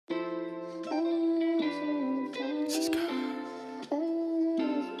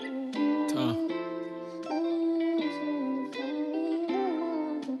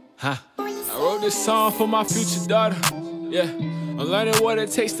I wrote this song for my future daughter. Yeah, I'm learning what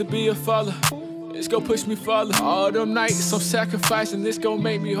it takes to be a father. It's gon' push me farther. All them nights I'm sacrificing, this gon'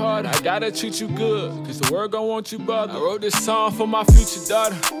 make me harder. I gotta treat you good, cause the world gon' want you bothered. I wrote this song for my future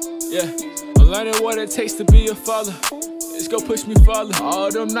daughter. Yeah, I'm learning what it takes to be a father. It's gon' push me farther.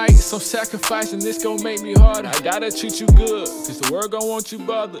 All them nights I'm sacrificing, this gon' make me harder. I gotta treat you good, cause the world gon' want you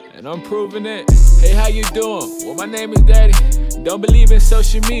bothered. And I'm proving it. Hey, how you doing? Well, my name is Daddy. Don't believe in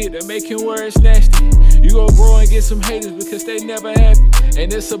social media, they're making words nasty. You gon' grow and get some haters because they never happy.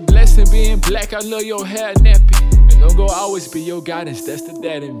 And it's a blessing being black, I love your hair nappy. And I'm gon' always be your guidance, that's the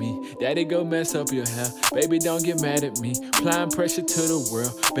dad in me. Daddy gon' mess up your hair, baby don't get mad at me. Applying pressure to the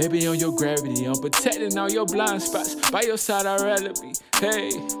world, baby on your gravity. I'm protecting all your blind spots, by your side I'd rather be.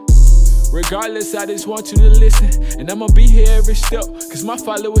 Hey, regardless, I just want you to listen. And I'ma be here every step, cause my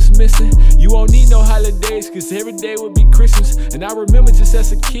father was missing. You won't need no holidays, cause every day would be Christmas. And I remember just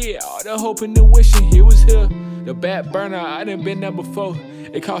as a kid, all the hoping and wishing he was here. The back burner, I done been there before.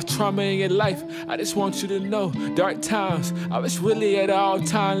 It caused trauma in your life, I just want you to know. Dark times, I was really at an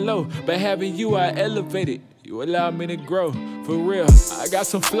all-time low. But having you, I elevated. You allowed me to grow, for real. I got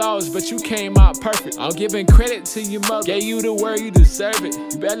some flaws, but you came out perfect. I'm giving credit to your mother, gave you the word, you deserve it.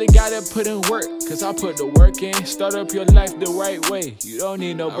 You barely gotta put in work, cause I put the work in. Start up your life the right way, you don't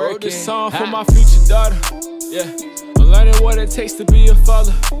need no break. I wrote this song for my future daughter. Yeah, I'm learning what it takes to be a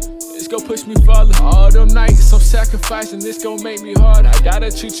father. It's gon' push me farther. All them nights I'm sacrificing, this gon' make me harder. I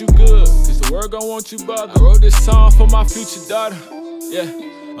gotta treat you good, cause the world gon' want you bothered. I wrote this song for my future daughter. Yeah,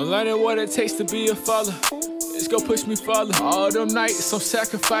 I'm learning what it takes to be a father. It's gon' push me farther. All them nights I'm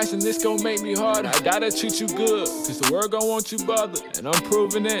sacrificing, this gon' make me harder. I gotta treat you good, cause the world gon' want you bothered. And I'm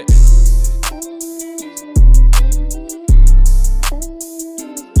proving it.